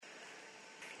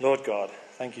Lord God,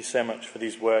 thank you so much for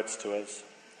these words to us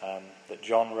that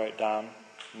John wrote down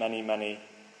many, many,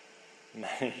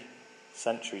 many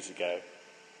centuries ago.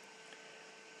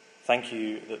 Thank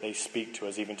you that they speak to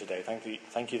us even today.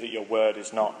 Thank you that your word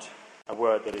is not a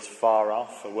word that is far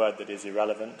off, a word that is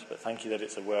irrelevant, but thank you that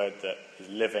it's a word that is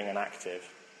living and active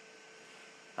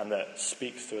and that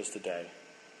speaks to us today.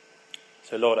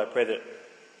 So Lord, I pray that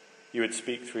you would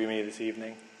speak through me this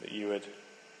evening, that you would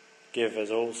give us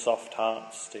all soft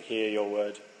hearts to hear your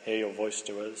word, hear your voice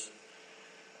to us,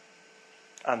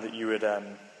 and that you would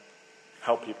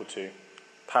help people to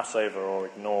pass over or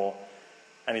ignore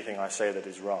anything I say that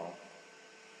is wrong.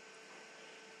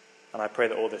 And I pray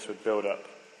that all this would build up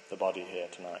the body here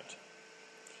tonight.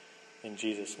 In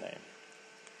Jesus' name,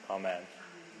 amen.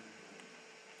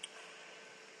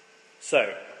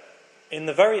 So, in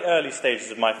the very early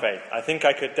stages of my faith, I think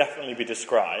I could definitely be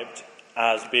described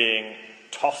as being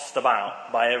tossed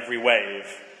about by every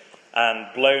wave and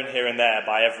blown here and there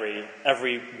by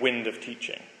every wind of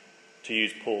teaching, to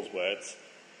use Paul's words.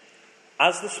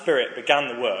 As the Spirit began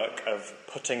the work of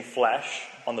putting flesh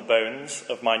on the bones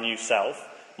of my new self,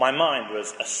 my mind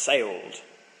was assailed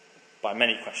by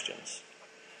many questions.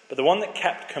 But the one that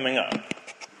kept coming up,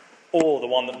 or the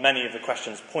one that many of the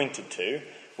questions pointed to,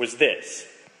 was this: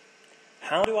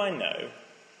 how do I know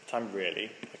that I'm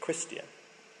really a Christian?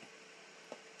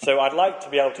 So I'd like to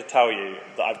be able to tell you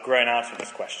that I've grown out of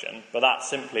this question, but that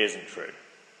simply isn't true.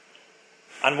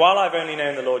 And while I've only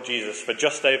known the Lord Jesus for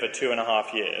just over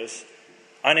 2.5 years,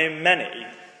 I know many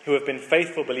who have been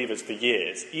faithful believers for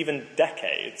years, even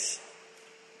decades,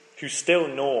 who still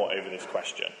gnaw over this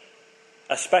question,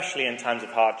 especially in times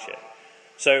of hardship.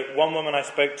 So one woman I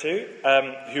spoke to,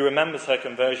 who remembers her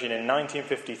conversion in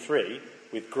 1953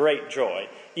 with great joy,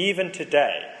 even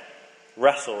today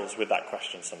wrestles with that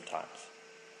question sometimes.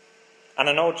 And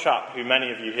an old chap who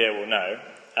many of you here will know,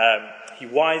 he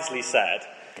wisely said,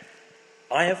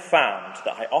 "I have found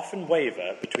that I often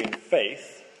waver between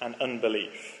faith and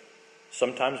unbelief,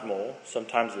 sometimes more,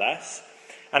 sometimes less,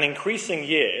 and increasing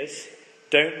years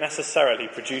don't necessarily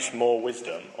produce more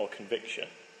wisdom or conviction."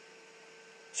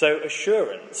 So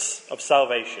assurance of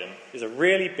salvation is a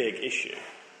really big issue.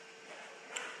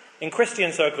 In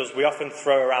Christian circles, we often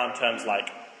throw around terms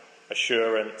like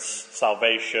assurance,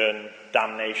 salvation,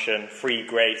 damnation, free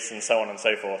grace, and so on and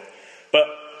so forth. But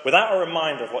without a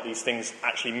reminder of what these things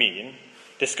actually mean,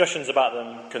 discussions about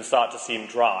them can start to seem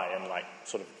dry and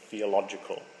sort of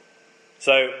theological.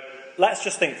 So let's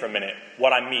just think for a minute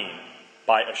what I mean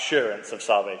by assurance of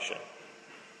salvation.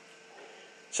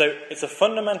 So it's a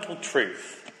fundamental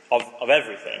truth of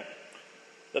everything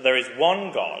that there is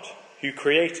one God who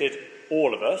created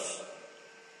all of us,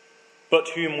 but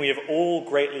whom we have all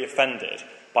greatly offended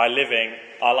by living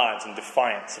our lives in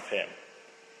defiance of him.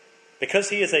 Because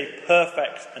he is a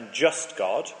perfect and just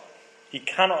God, he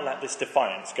cannot let this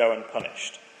defiance go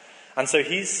unpunished. And so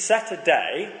he's set a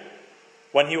day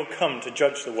when he will come to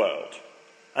judge the world.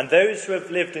 And those who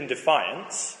have lived in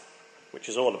defiance, which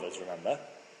is all of us, remember,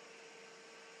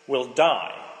 will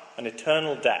die an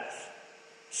eternal death,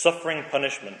 suffering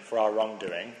punishment for our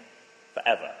wrongdoing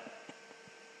forever.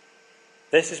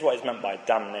 This is what is meant by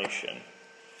damnation,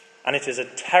 and it is a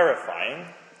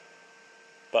terrifying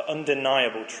but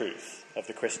undeniable truth of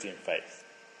the Christian faith.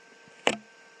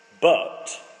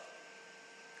 But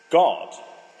God,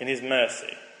 in his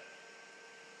mercy,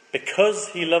 because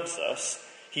he loves us,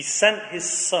 he sent his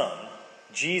Son,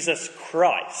 Jesus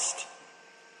Christ,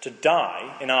 to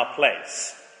die in our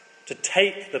place, to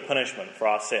take the punishment for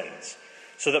our sins,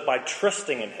 so that by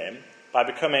trusting in him, by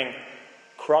becoming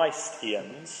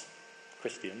Christians,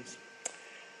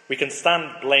 we can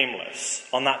stand blameless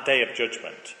on that day of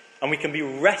judgment, and we can be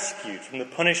rescued from the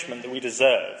punishment that we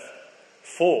deserve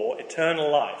for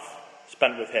eternal life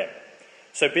spent with him.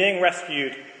 So being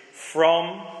rescued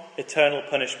from eternal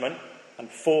punishment and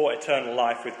for eternal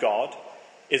life with God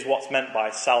is what's meant by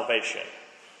salvation.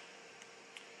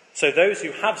 So those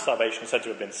who have salvation are said to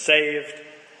have been saved,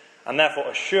 and therefore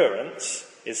assurance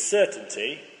is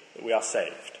certainty that we are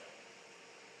saved.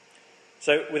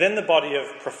 So within the body of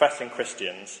professing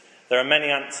Christians, there are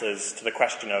many answers to the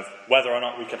question of whether or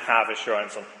not we can have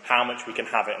assurance, and how much we can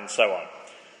have it, and so on.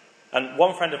 And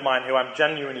one friend of mine who I'm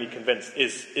genuinely convinced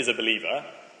is a believer,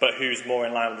 but who's more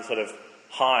in line with the sort of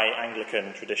high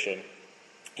Anglican tradition,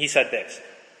 he said this: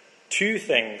 2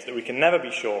 things that we can never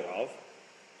be sure of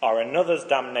are another's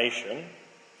damnation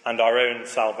and our own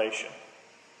salvation.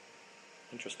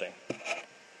 Interesting.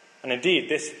 And indeed,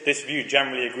 this view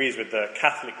generally agrees with the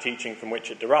Catholic teaching from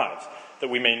which it derives, that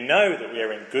we may know that we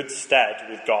are in good stead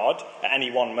with God at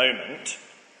any one moment,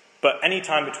 but any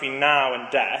time between now and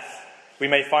death, we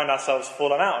may find ourselves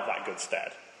fallen out of that good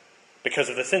stead because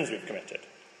of the sins we've committed.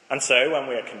 And so when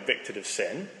we are convicted of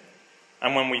sin,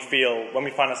 and when we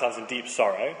find ourselves in deep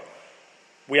sorrow,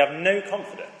 we have no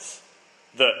confidence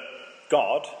that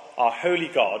God, our holy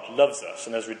God, loves us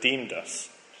and has redeemed us.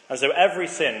 And so every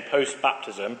sin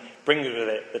post-baptism brings with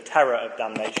it the terror of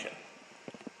damnation.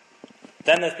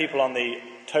 Then there's people on the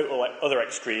total other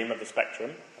extreme of the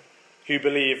spectrum who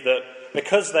believe that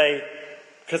because they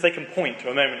can point to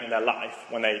a moment in their life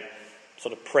when they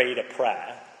sort of prayed a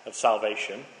prayer of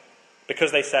salvation,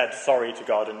 because they said sorry to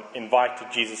God and invited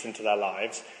Jesus into their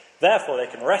lives, therefore they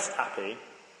can rest happy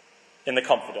in the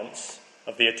confidence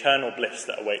of the eternal bliss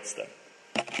that awaits them.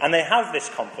 And they have this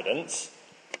confidence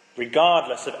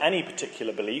regardless of any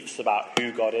particular beliefs about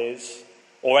who God is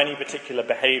or any particular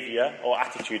behaviour or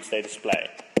attitudes they display.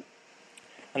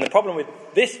 And the problem with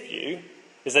this view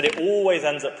is that it always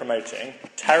ends up promoting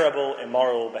terrible,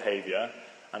 immoral behaviour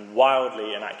and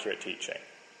wildly inaccurate teaching.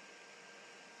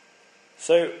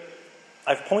 So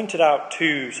I've pointed out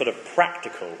two sort of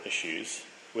practical issues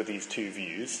with these two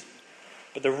views,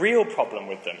 but the real problem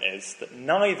with them is that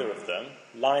neither of them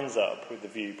lines up with the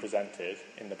view presented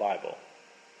in the Bible.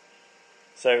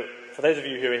 So for those of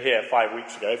you who were here 5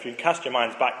 weeks ago, if you cast your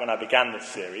minds back when I began this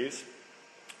series,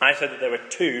 I said that there were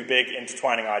two big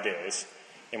intertwining ideas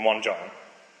in 1 John: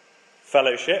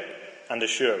 fellowship and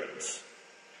assurance.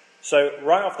 So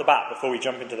right off the bat, before we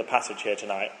jump into the passage here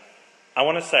tonight, I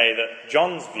want to say that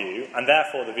John's view, and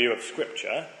therefore the view of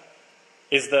Scripture,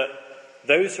 is that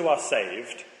those who are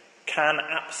saved can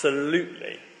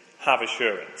absolutely have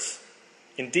assurance.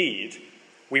 Indeed,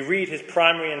 we read his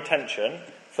primary intention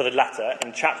for the letter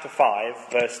in chapter 5,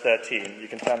 verse 13. You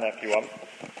can turn there if you want.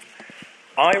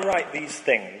 I write these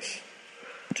things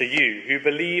to you who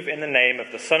believe in the name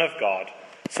of the Son of God,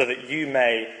 so that you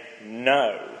may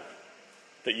know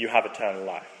that you have eternal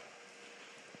life.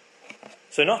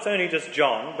 So not only does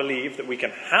John believe that we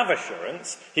can have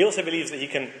assurance, he also believes that he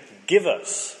can give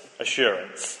us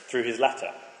assurance through his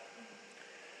letter.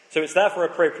 So it's therefore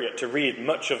appropriate to read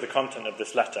much of the content of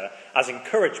this letter as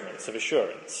encouragements of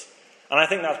assurance. And I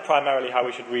think that's primarily how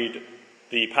we should read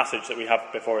the passage that we have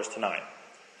before us tonight.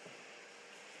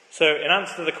 So in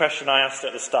answer to the question I asked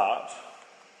at the start,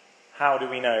 how do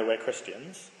we know we're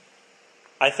Christians?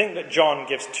 I think that John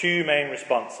gives two main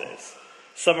responses,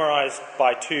 summarised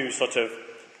by two sort of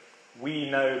we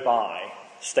know by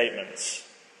statements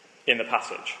in the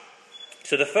passage.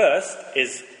 So the first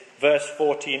is verse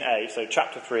 14a, so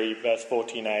chapter 3, verse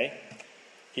 14a.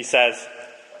 He says,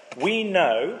 we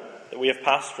know that we have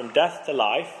passed from death to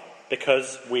life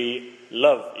because we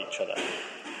love each other.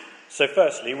 So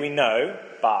firstly, we know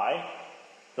by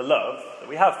the love that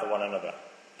we have for one another,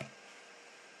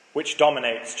 which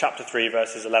dominates chapter 3,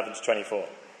 verses 11 to 24.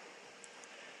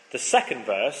 The second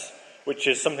verse, which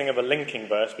is something of a linking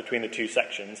verse between the two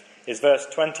sections, is verse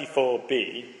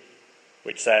 24b,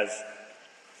 which says,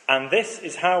 and this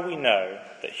is how we know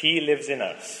that he lives in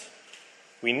us.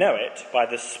 We know it by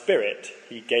the Spirit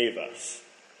he gave us.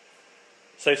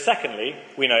 So secondly,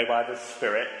 we know by the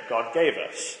Spirit God gave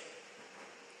us.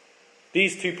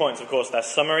 These 2 points, of course, they're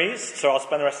summaries, so I'll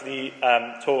spend the rest of the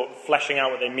talk fleshing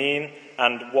out what they mean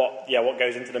and what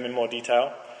goes into them in more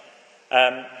detail.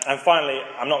 And finally,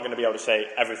 I'm not going to be able to say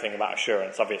everything about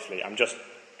assurance, obviously. I'm just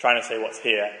trying to say what's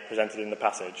here presented in the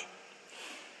passage.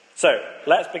 So,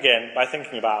 let's begin by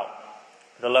thinking about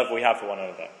the love we have for one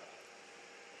another.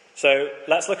 So,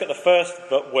 let's look at the first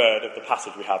word of the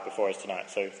passage we have before us tonight.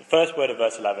 So, the first word of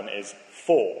verse 11 is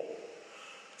for.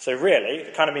 So really,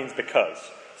 it kind of means because.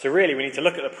 So really, we need to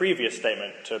look at the previous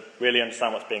statement to really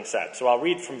understand what's being said. So I'll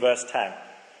read from verse 10.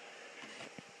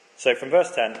 So from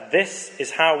verse 10, this is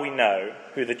how we know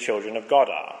who the children of God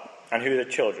are and who the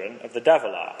children of the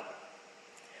devil are.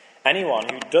 Anyone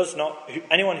who does not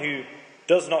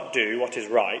do what is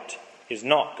right is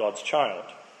not God's child,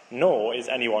 nor is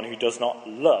anyone who does not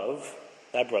love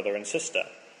their brother and sister.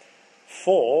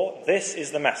 For this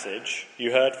is the message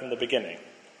you heard from the beginning.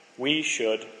 We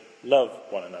should love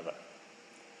one another.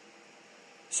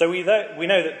 So we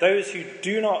know that those who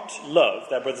do not love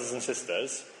their brothers and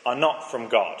sisters are not from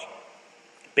God,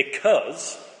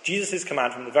 because Jesus'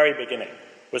 command from the very beginning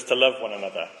was to love one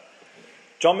another.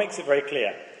 John makes it very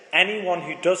clear. Anyone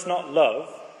who does not love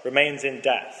remains in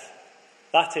death.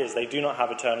 That is, they do not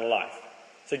have eternal life.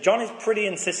 So John is pretty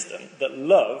insistent that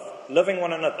loving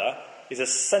one another, is a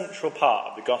central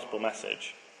part of the gospel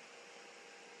message.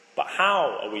 But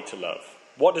how are we to love?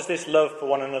 What does this love for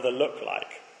one another look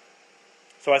like?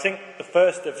 So I think the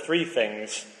first of three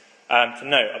things to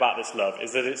note about this love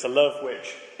is that it's a love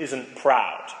which isn't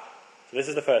proud. So this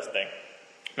is the first thing.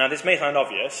 Now this may sound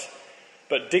obvious,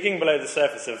 But digging below the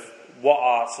surface of what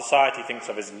our society thinks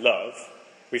of as love,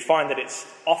 we find that it's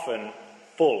often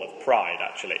full of pride,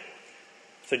 actually.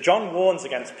 So John warns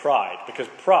against pride, because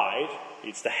pride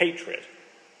leads to hatred.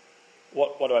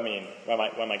 What do I mean? Where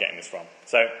am I getting this from?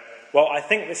 So, well, I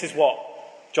think this is what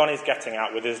John is getting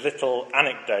at with his little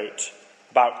anecdote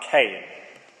about Cain.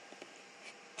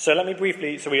 So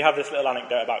we have this little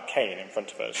anecdote about Cain in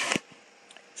front of us.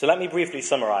 So let me briefly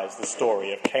summarise the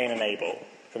story of Cain and Abel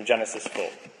from Genesis 4.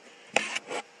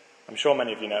 I'm sure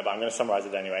many of you know, but I'm going to summarise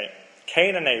it anyway.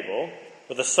 Cain and Abel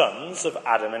were the sons of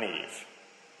Adam and Eve.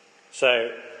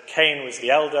 So Cain was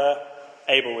the elder,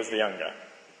 Abel was the younger.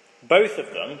 Both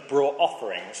of them brought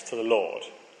offerings to the Lord.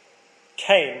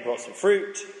 Cain brought some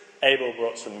fruit, Abel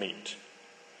brought some meat.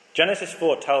 Genesis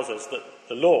 4 tells us that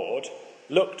the Lord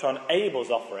looked on Abel's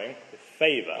offering with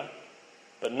favour,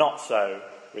 but not so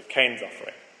with Cain's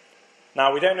offering.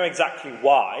 Now, we don't know exactly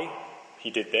why he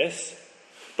did this,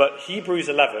 but Hebrews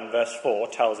 11 verse 4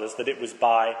 tells us that it was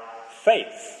by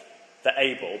faith that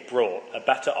Abel brought a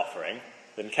better offering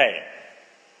than Cain.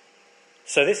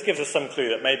 So this gives us some clue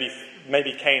that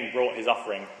maybe Cain brought his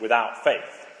offering without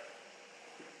faith.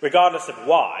 Regardless of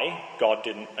why God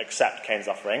didn't accept Cain's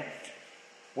offering,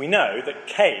 we know that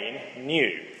Cain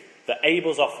knew that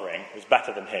Abel's offering was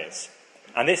better than his.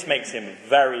 And this makes him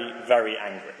very, very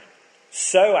angry.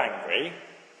 So angry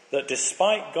that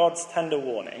despite God's tender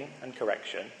warning and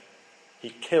correction, he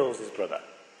kills his brother.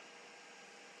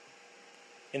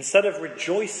 Instead of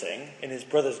rejoicing in his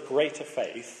brother's greater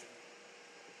faith,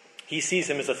 he sees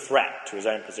him as a threat to his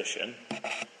own position,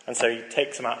 and so he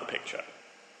takes him out of the picture.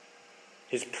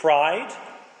 His pride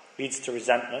leads to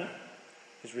resentment,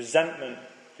 his resentment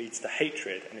leads to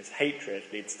hatred, and his hatred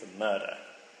leads to murder.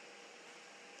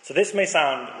 So this may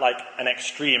sound like an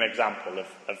extreme example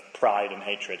of pride and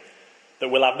hatred that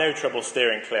we'll have no trouble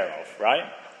steering clear of,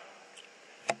 right?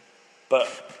 But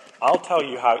I'll tell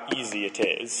you how easy it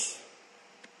is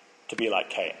to be like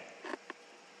Cain.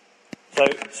 So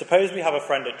suppose we have a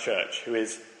friend at church who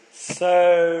is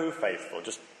so faithful,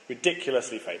 just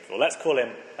ridiculously faithful. Let's call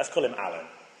him Alan.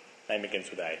 Name begins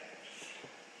with A.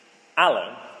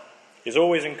 Alan is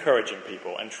always encouraging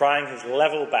people and trying his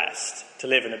level best to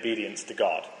live in obedience to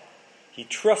God. He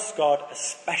trusts God,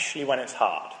 especially when it's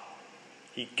hard.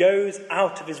 He goes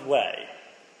out of his way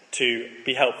to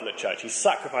be helpful at church. He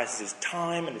sacrifices his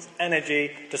time and his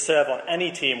energy to serve on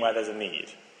any team where there's a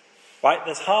need. Right?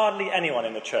 There's hardly anyone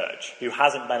in the church who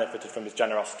hasn't benefited from his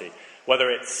generosity, whether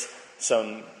it's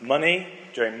some money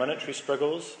during monetary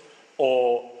struggles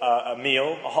or a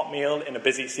hot meal in a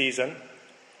busy season.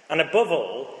 And above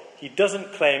all, he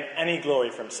doesn't claim any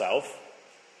glory for himself.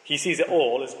 He sees it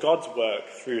all as God's work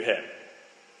through him.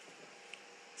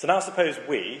 So now suppose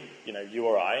we, you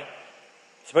or I,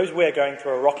 suppose we're going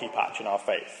through a rocky patch in our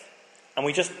faith, and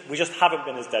we just haven't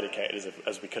been as dedicated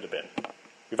as we could have been.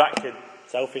 We've acted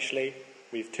selfishly.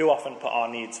 We've too often put our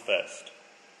needs first.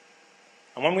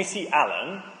 And when we see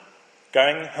Alan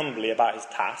going humbly about his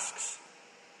tasks,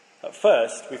 at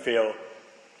first we feel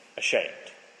ashamed.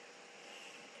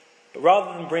 But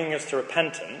rather than bringing us to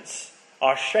repentance,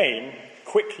 our shame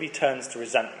quickly turns to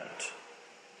resentment.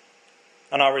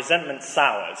 And our resentment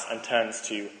sours and turns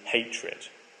to hatred.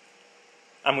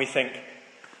 And we think,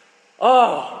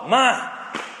 oh man,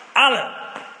 Alan,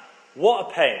 what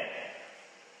a pain.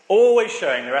 Always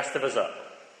showing the rest of us up.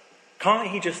 Can't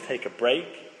he just take a break?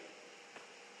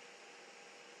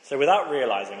 So without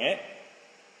realising it,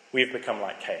 we've become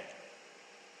like Cain.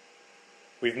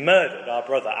 We've murdered our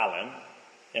brother Alan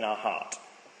in our heart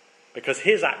because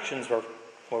his actions were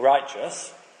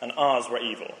righteous and ours were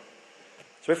evil.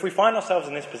 So if we find ourselves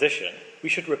in this position, we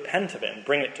should repent of it and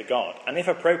bring it to God, and if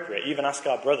appropriate, even ask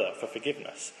our brother for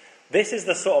forgiveness. This is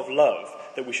the sort of love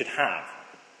that we should have.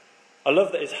 A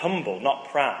love that is humble, not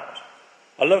proud.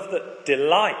 A love that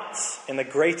delights in the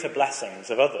greater blessings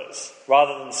of others,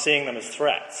 rather than seeing them as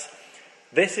threats.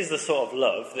 This is the sort of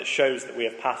love that shows that we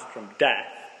have passed from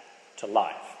death to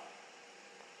life.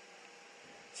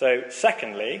 So,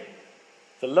 secondly,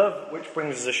 the love which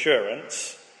brings us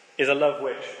assurance is a love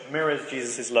which mirrors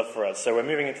Jesus' love for us. So we're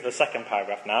moving into the second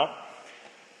paragraph now.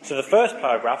 So the first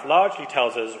paragraph largely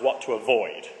tells us what to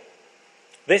avoid.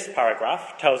 This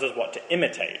paragraph tells us what to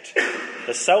imitate,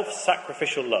 the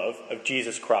self-sacrificial love of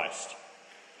Jesus Christ.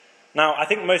 Now, I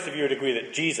think most of you would agree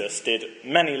that Jesus did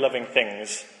many loving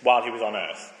things while he was on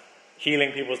earth.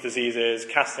 Healing people's diseases,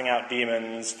 casting out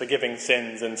demons, forgiving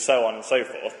sins, and so on and so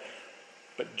forth.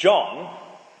 But John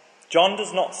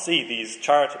does not see these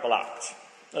charitable acts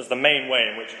as the main way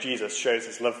in which Jesus shows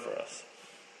his love for us.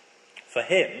 For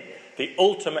him, the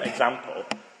ultimate example,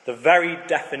 the very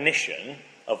definition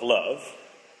of love,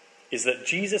 is that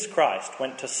Jesus Christ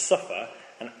went to suffer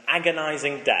an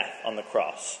agonizing death on the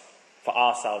cross for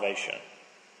our salvation.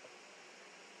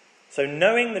 So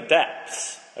knowing the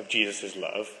depths of Jesus'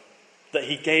 love, that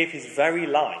he gave his very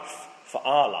life for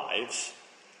our lives,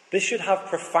 this should have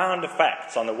profound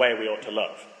effects on the way we ought to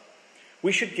love.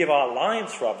 We should give our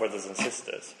lives for our brothers and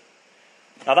sisters.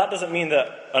 Now that doesn't mean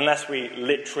that unless we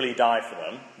literally die for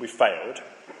them, we've failed.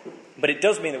 But it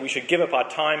does mean that we should give up our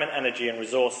time and energy and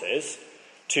resources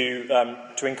to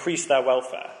increase their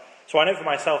welfare. So I know for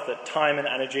myself that time and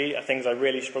energy are things I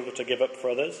really struggle to give up for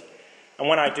others. And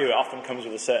when I do, it often comes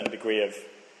with a certain degree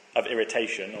of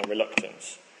irritation or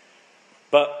reluctance.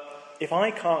 But if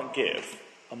I can't give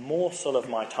a morsel of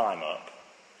my time up,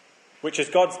 which is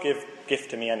God's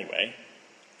gift to me anyway,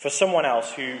 for someone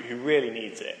else who really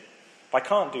needs it, if I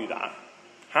can't do that,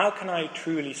 how can I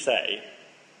truly say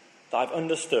that I've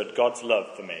understood God's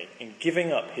love for me in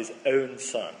giving up his own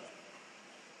son?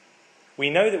 We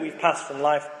know that we've passed from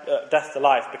death to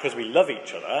life because we love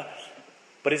each other,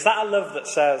 but is that a love that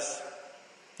says,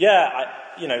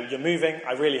 you're moving,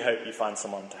 I really hope you find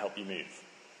someone to help you move?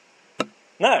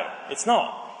 No, it's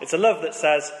not. It's a love that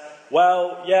says,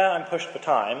 I'm pushed for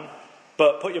time,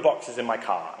 but put your boxes in my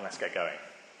car and let's get going.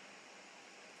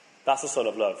 That's the sort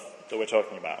of love that we're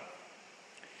talking about.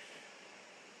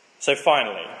 So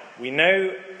finally, we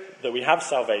know that we have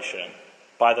salvation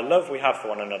by the love we have for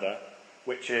one another,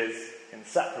 which is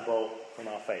inseparable from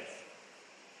our faith.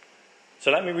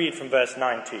 So let me read from verse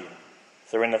 19.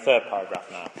 So we're in the third paragraph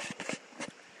now.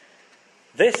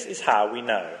 This is how we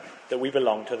know that we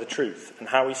belong to the truth and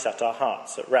how we set our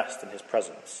hearts at rest in his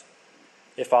presence.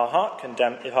 If our hearts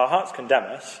condemn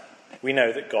us, we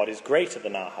know that God is greater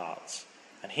than our hearts,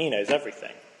 and he knows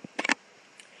everything.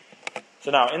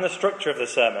 So now, in the structure of the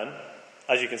sermon,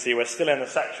 as you can see, we're still in the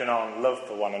section on love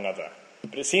for one another.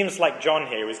 But it seems like John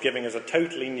here is giving us a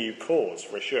totally new cause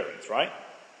for assurance, right?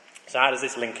 So how does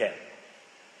this link in?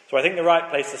 So I think the right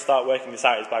place to start working this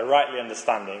out is by rightly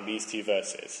understanding these two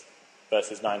verses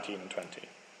 19 and 20.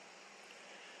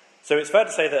 So it's fair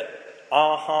to say that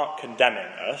our heart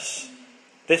condemning us,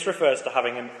 this refers to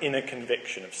having an inner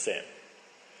conviction of sin.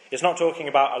 It's not talking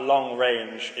about a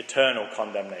long-range, eternal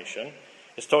condemnation.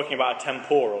 It's talking about a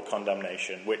temporal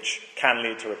condemnation, which can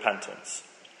lead to repentance.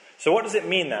 So what does it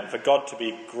mean then for God to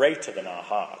be greater than our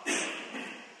hearts?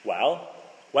 Well,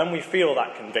 when we feel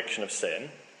that conviction of sin,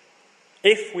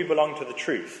 if we belong to the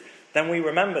truth, then we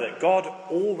remember that God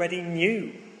already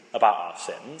knew about our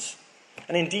sins.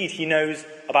 And indeed, he knows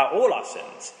about all our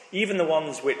sins, even the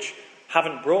ones which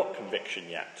haven't brought conviction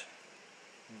yet.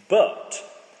 But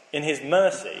in his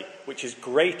mercy, which is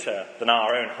greater than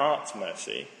our own heart's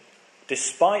mercy,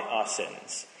 despite our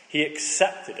sins, he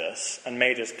accepted us and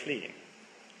made us clean.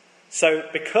 So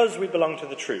because we belong to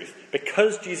the truth,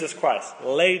 because Jesus Christ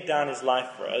laid down his life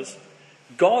for us,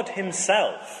 God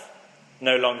himself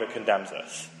no longer condemns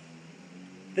us.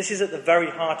 This is at the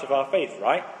very heart of our faith,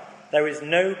 right? There is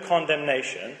no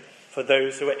condemnation for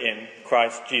those who are in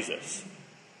Christ Jesus.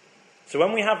 So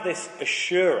when we have this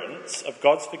assurance of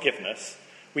God's forgiveness,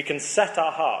 we can set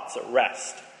our hearts at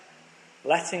rest,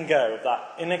 letting go of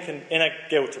that inner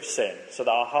guilt of sin so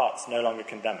that our hearts no longer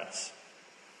condemn us.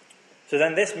 So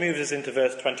then this moves us into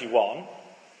verse 21.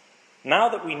 Now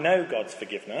that we know God's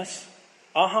forgiveness,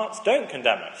 our hearts don't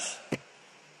condemn us.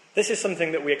 This is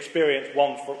something that we experience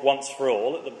once for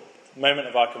all at the moment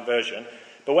of our conversion.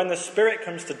 But when the Spirit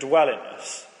comes to dwell in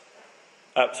us,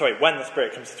 when the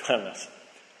Spirit comes to dwell in us.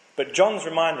 But John's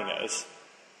reminding us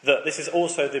that this is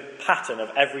also the pattern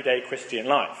of everyday Christian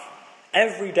life.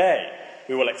 Every day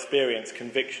we will experience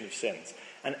conviction of sins.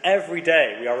 And every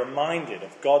day we are reminded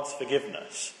of God's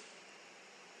forgiveness.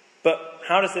 But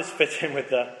how does this fit in with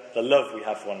the love we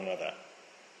have for one another?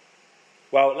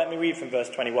 Well, let me read from verse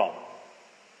 21.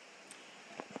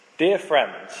 Dear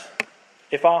friends,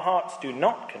 if our hearts do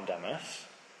not condemn us,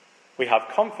 we have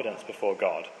confidence before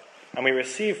God, and we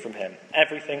receive from him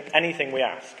anything we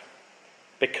ask,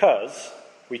 because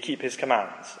we keep his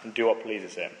commands and do what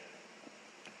pleases him.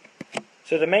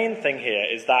 So the main thing here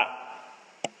is that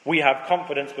we have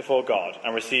confidence before God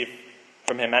and receive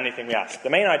from him anything we ask. The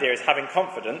main idea is having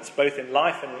confidence, both in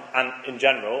life and in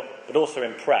general, but also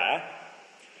in prayer.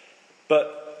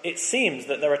 But it seems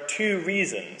that there are two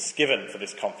reasons given for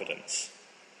this confidence.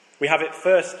 We have it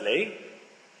firstly,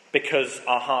 because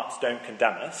our hearts don't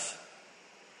condemn us.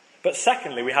 But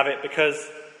secondly, we have it because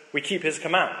we keep his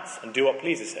commands and do what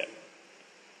pleases him.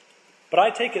 But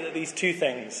I take it that these two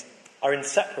things are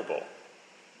inseparable.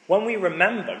 When we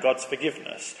remember God's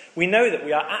forgiveness, we know that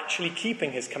we are actually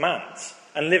keeping his commands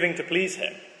and living to please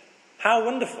him. How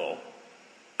wonderful!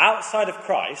 Outside of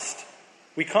Christ,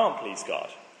 we can't please God.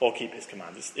 or keep his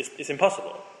commands. It's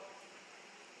impossible.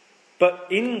 But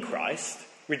in Christ,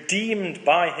 redeemed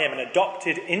by him and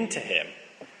adopted into him,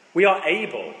 we are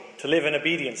able to live in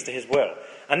obedience to his will.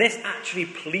 And this actually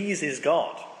pleases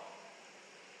God.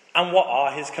 And what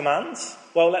are his commands?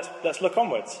 Well, let's look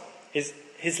onwards.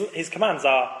 His commands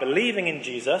are believing in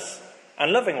Jesus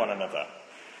and loving one another.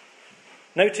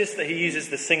 Notice that he uses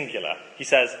the singular. He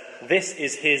says, this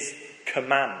is his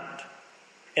command.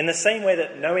 In the same way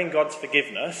that knowing God's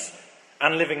forgiveness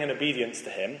and living in obedience to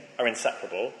him are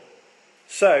inseparable,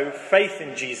 so faith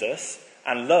in Jesus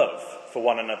and love for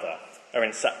one another are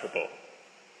inseparable.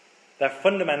 They're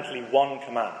fundamentally one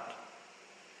command.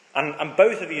 And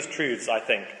both of these truths, I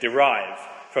think, derive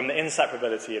from the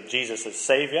inseparability of Jesus as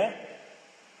Saviour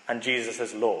and Jesus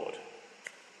as Lord.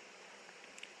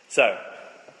 So,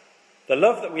 the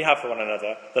love that we have for one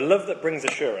another, the love that brings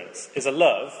assurance, is a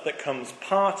love that comes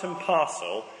part and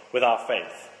parcel with our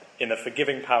faith in the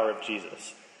forgiving power of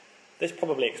Jesus. This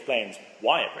probably explains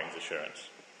why it brings assurance.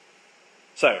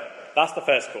 So, that's the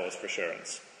first cause for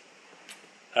assurance.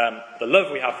 The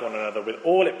love we have for one another with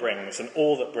all it brings and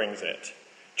all that brings it.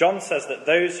 John says that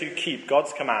those who keep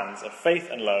God's commands of faith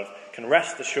and love can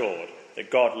rest assured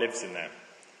that God lives in them.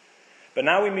 But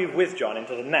now we move with John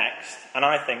into the next, and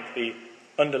I think the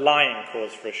underlying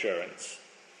cause for assurance.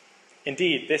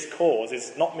 Indeed, this cause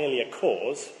is not merely a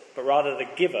cause, but rather the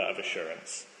giver of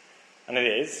assurance. And it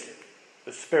is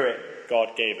the Spirit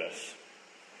God gave us.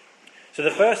 So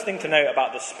the first thing to note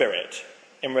about the Spirit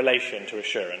in relation to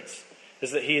assurance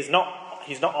is that he's not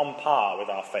on par with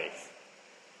our faith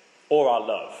or our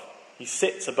love. He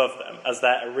sits above them as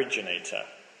their originator.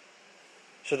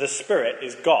 So the Spirit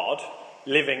is God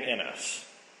living in us,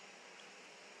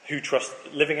 who trust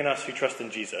in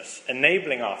Jesus,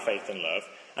 enabling our faith and love,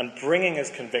 and bringing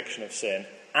us conviction of sin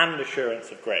and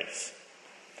assurance of grace.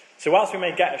 So whilst we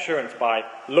may get assurance by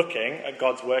looking at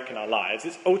God's work in our lives,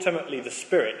 it's ultimately the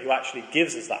Spirit who actually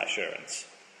gives us that assurance.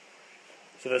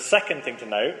 So the second thing to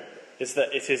note is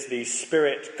that it is the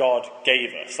Spirit God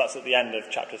gave us. That's at the end of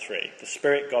chapter 3. The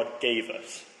Spirit God gave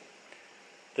us.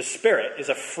 The Spirit is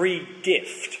a free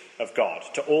gift of God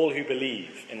to all who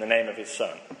believe in the name of his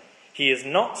Son. He is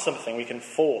not something we can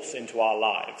force into our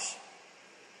lives.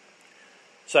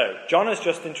 So, John has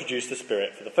just introduced the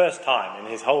Spirit for the first time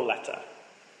in his whole letter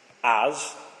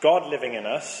as God living in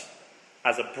us,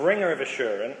 as a bringer of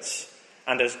assurance,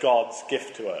 and as God's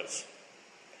gift to us.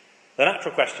 The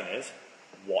natural question is,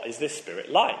 what is this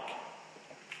Spirit like?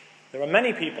 There are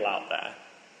many people out there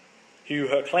who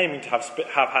are claiming to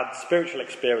have had spiritual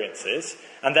experiences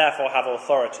and therefore have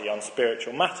authority on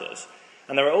spiritual matters.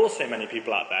 And there are also many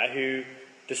people out there who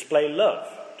display love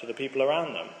to the people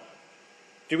around them.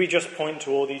 Do we just point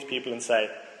to all these people and say,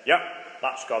 yep,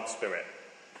 that's God's Spirit?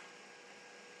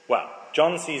 Well,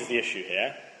 John sees the issue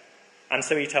here, and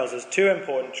so he tells us two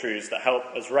important truths that help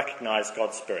us recognise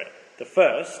God's Spirit. The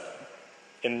first,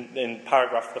 in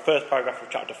the first paragraph of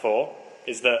chapter 4,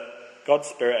 is that God's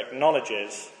Spirit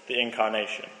acknowledges the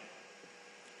incarnation.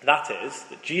 That is,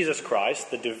 that Jesus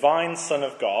Christ, the divine Son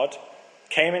of God,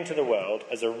 came into the world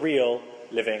as a real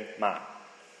living man.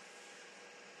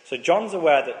 So John's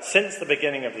aware that since the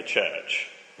beginning of the church,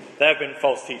 there have been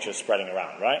false teachers spreading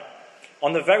around, right?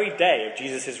 On the very day of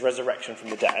Jesus' resurrection from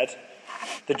the dead,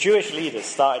 the Jewish leaders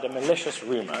started a malicious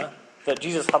rumour that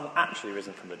Jesus hadn't actually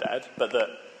risen from the dead, but that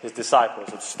his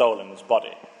disciples had stolen his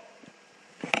body.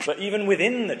 But even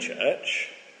within the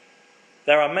church,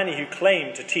 there are many who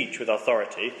claim to teach with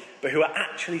authority, but who are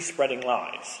actually spreading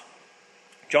lies.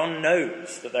 John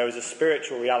knows that there is a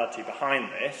spiritual reality behind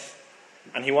this,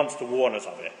 and he wants to warn us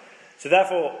of it. So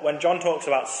therefore, when John talks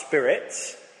about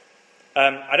spirits,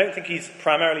 I don't think he's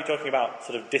primarily talking about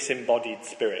sort of disembodied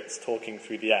spirits talking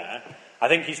through the air. I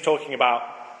think he's talking about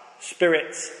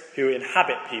spirits who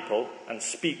inhabit people and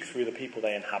speak through the people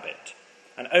they inhabit.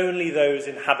 And only those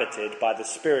inhabited by the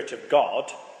Spirit of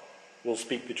God will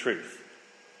speak the truth.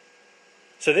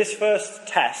 So this first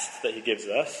test that he gives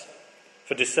us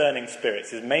for discerning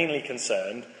spirits is mainly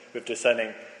concerned with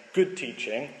discerning good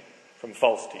teaching from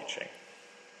false teaching.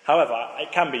 However,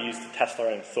 it can be used to test our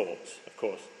own thoughts, of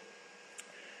course.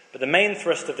 But the main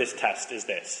thrust of this test is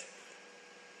this.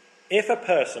 If a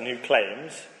person who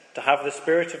claims to have the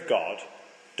Spirit of God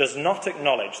does not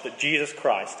acknowledge that Jesus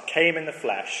Christ came in the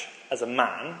flesh as a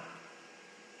man,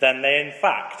 then they in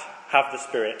fact have the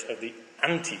spirit of the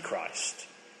Antichrist.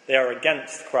 They are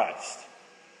against Christ.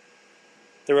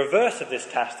 The reverse of this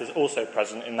test is also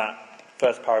present in that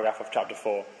first paragraph of chapter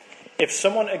 4. If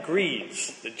someone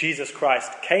agrees that Jesus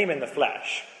Christ came in the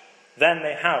flesh, then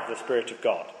they have the Spirit of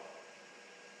God.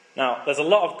 Now, there's a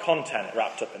lot of content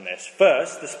wrapped up in this.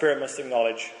 First, the Spirit must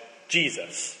acknowledge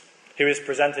Jesus, who is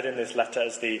presented in this letter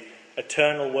as the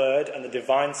eternal Word and the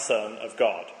divine Son of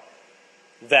God.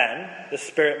 Then the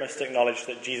Spirit must acknowledge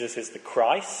that Jesus is the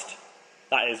Christ,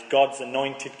 that is, God's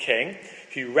anointed King,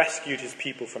 who rescued his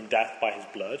people from death by his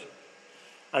blood.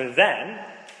 And then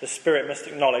the Spirit must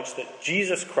acknowledge that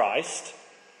Jesus Christ,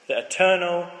 the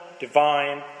eternal,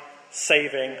 divine,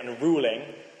 saving and ruling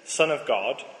Son of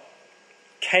God,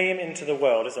 came into the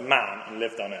world as a man and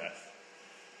lived on earth.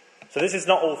 So this is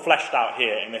not all fleshed out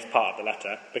here in this part of the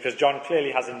letter, because John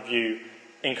clearly has in view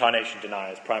incarnation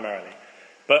deniers primarily.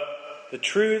 But the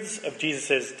truths of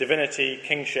Jesus' divinity,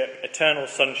 kingship, eternal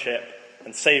sonship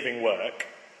and saving work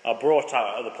are brought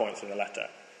out at other points in the letter.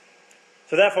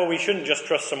 So therefore we shouldn't just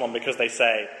trust someone because they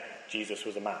say Jesus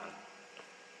was a man.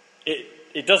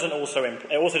 It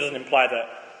also doesn't imply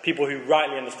that people who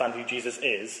rightly understand who Jesus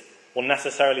is will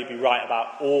necessarily be right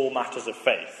about all matters of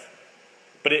faith.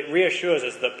 But it reassures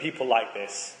us that people like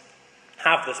this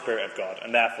have the Spirit of God,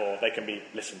 and therefore they can be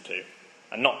listened to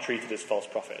and not treated as false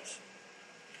prophets.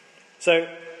 So,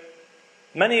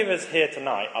 many of us here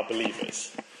tonight are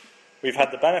believers. We've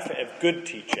had the benefit of good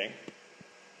teaching,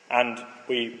 and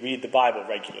we read the Bible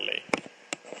regularly.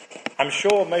 I'm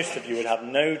sure most of you would have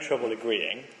no trouble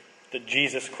agreeing that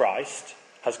Jesus Christ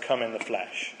has come in the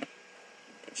flesh.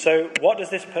 So, what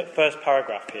does this first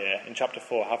paragraph here in chapter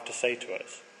 4 have to say to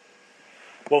us?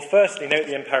 Well, firstly, note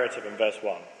the imperative in verse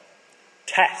 1.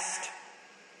 Test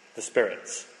the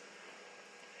spirits.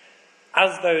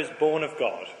 As those born of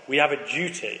God, we have a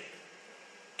duty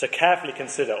to carefully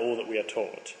consider all that we are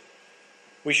taught.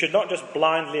 We should not just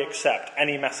blindly accept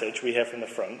any message we hear from the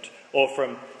front, or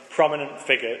from prominent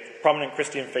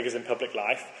Christian figures in public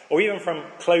life, or even from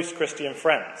close Christian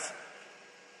friends.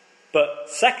 But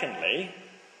secondly,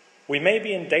 we may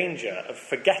be in danger of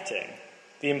forgetting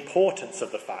the importance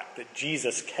of the fact that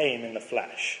Jesus came in the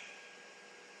flesh.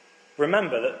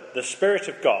 Remember that the Spirit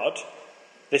of God,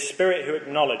 this Spirit who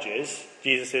acknowledges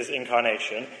Jesus'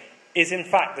 incarnation, is in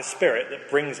fact the Spirit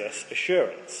that brings us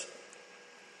assurance.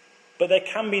 But there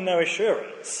can be no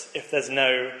assurance if there's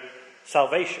no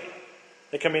salvation.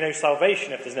 There can be no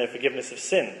salvation if there's no forgiveness of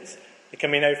sins. There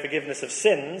can be no forgiveness of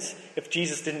sins if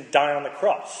Jesus didn't die on the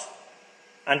cross.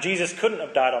 And Jesus couldn't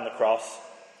have died on the cross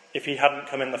if he hadn't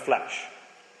come in the flesh.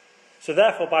 So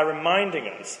therefore, by reminding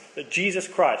us that Jesus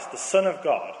Christ, the Son of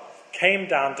God, came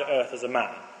down to earth as a man,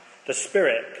 the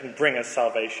Spirit can bring us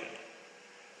salvation.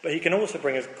 But he can also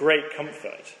bring us great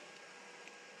comfort.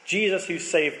 Jesus, who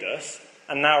saved us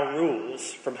and now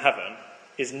rules from heaven,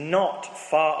 is not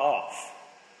far off.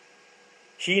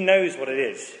 He knows what it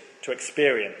is to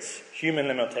experience human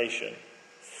limitation,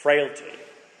 frailty,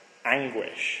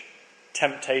 anguish,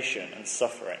 temptation and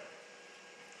suffering.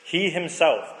 He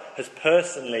himself has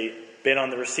personally been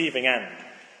on the receiving end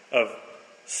of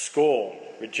scorn,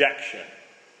 rejection,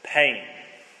 pain,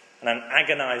 and an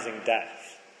agonizing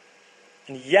death.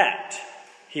 And yet,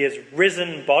 he has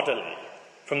risen bodily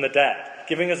from the dead,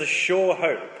 giving us a sure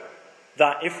hope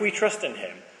that if we trust in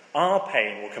him, our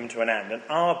pain will come to an end and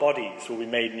our bodies will be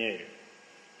made new.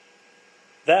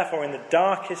 Therefore, in the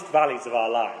darkest valleys of our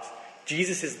lives,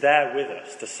 Jesus is there with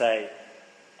us to say,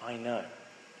 I know.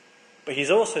 But he's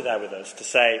also there with us to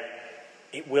say,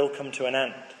 it will come to an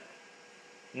end.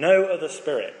 No other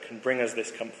spirit can bring us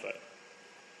this comfort.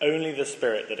 Only the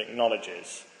Spirit that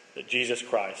acknowledges that Jesus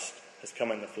Christ has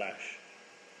come in the flesh.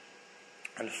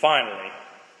 And finally,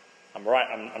 I'm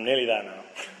nearly there now.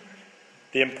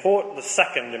 The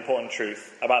second important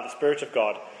truth about the Spirit of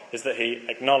God is that he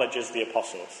acknowledges the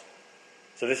apostles.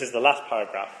 So this is the last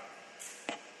paragraph.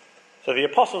 So the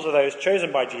apostles are those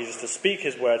chosen by Jesus to speak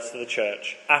his words to the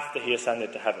church after he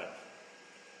ascended to heaven.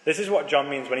 This is what John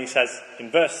means when he says in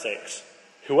verse 6,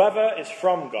 whoever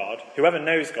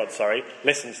knows God,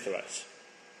 listens to us.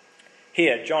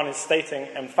 Here, John is stating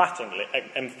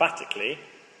emphatically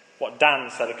what Dan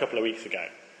said a couple of weeks ago,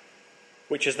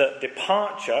 which is that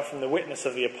departure from the witness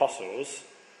of the apostles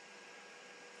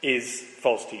is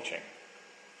false teaching.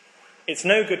 It's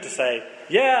no good to say,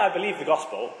 yeah, I believe the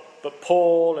gospel, but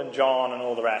Paul and John and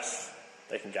all the rest,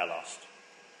 they can get lost.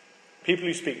 People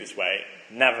who speak this way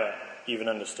never even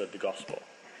understood the gospel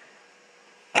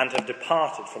and have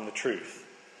departed from the truth.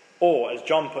 Or, as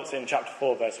John puts in chapter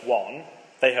 4, verse 1,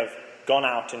 they have gone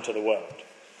out into the world.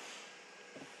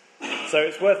 So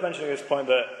it's worth mentioning at this point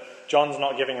that John's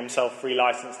not giving himself free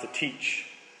license to teach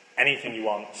anything he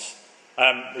wants.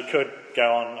 We could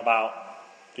go on about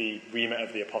the remit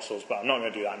of the apostles, but I'm not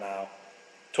going to do that now.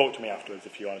 Talk to me afterwards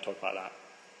if you want to talk about that.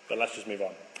 But let's just move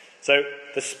on. So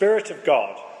the Spirit of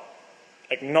God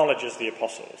acknowledges the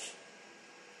apostles.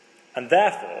 And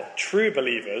therefore, true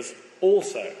believers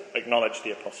also acknowledge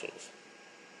the apostles.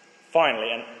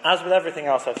 Finally, and as with everything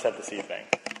else I've said this evening,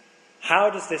 how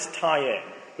does this tie in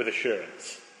with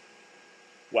assurance?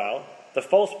 Well, the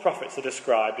false prophets are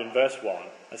described in verse 1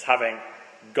 as having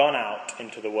gone out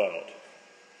into the world.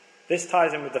 This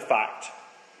ties in with the fact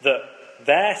that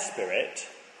their spirit,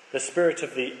 the spirit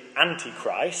of the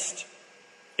Antichrist,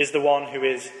 is the one who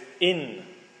is in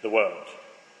the world.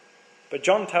 But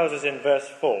John tells us in verse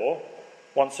 4,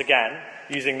 once again,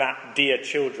 using that dear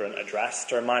children address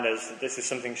to remind us that this is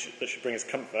something that should bring us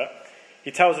comfort,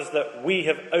 he tells us that we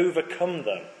have overcome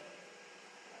them.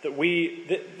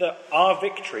 That our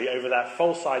victory over their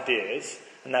false ideas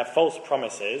and their false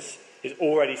promises is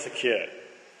already secured.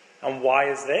 And why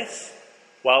is this?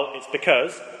 Well, it's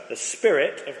because the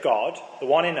Spirit of God, the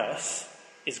one in us,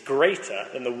 is greater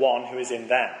than the one who is in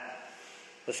them,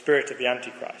 the spirit of the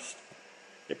Antichrist.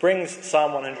 It brings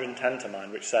Psalm 110 to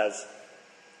mind, which says,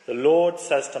 "The Lord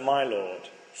says to my Lord,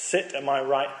 sit at my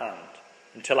right hand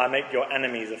until I make your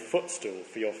enemies a footstool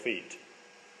for your feet."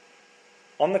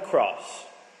 On the cross,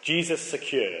 Jesus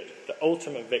secured the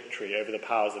ultimate victory over the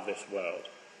powers of this world,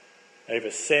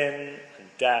 over sin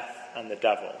and death and the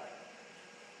devil.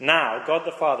 Now, God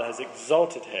the Father has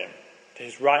exalted him to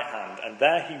his right hand, and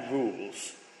there he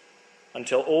rules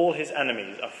until all his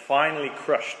enemies are finally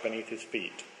crushed beneath his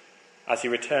feet as he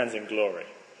returns in glory.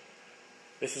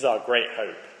 This is our great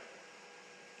hope.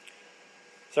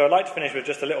 So I'd like to finish with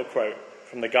just a little quote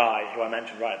from the guy who I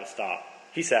mentioned right at the start.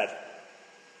 He said,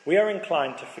 "We are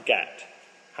inclined to forget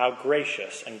how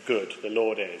gracious and good the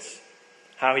Lord is,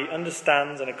 how he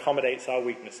understands and accommodates our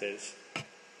weaknesses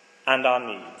and our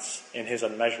needs in his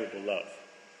unmeasurable love."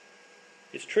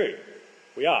 It's true,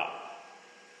 we are.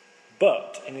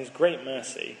 But in his great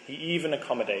mercy, he even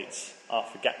accommodates our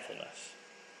forgetfulness.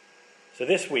 So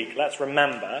this week, let's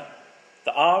remember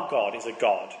that our God is a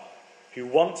God who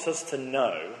wants us to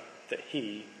know that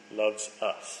he loves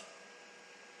us.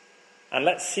 And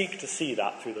let's seek to see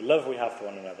that through the love we have for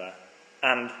one another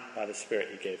and by the Spirit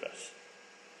he gave us.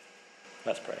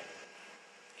 Let's pray.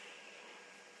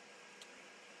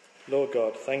 Lord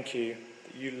God, thank you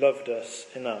that you loved us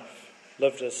enough,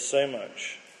 loved us so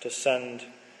much to send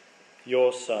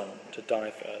your Son to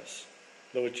die for us.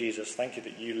 Lord Jesus, thank you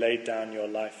that you laid down your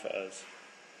life for us.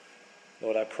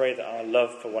 Lord, I pray that our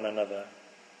love for one another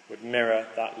would mirror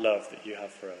that love that you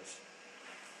have for us.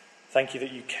 Thank you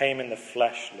that you came in the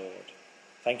flesh, Lord.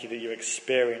 Thank you that you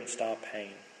experienced our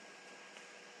pain.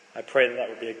 I pray that that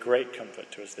would be a great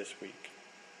comfort to us this week.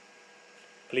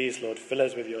 Please, Lord, fill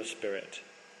us with your Spirit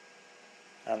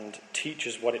and teach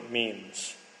us what it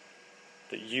means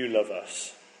that you love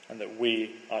us and that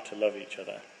we are to love each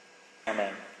other.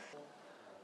 Amen.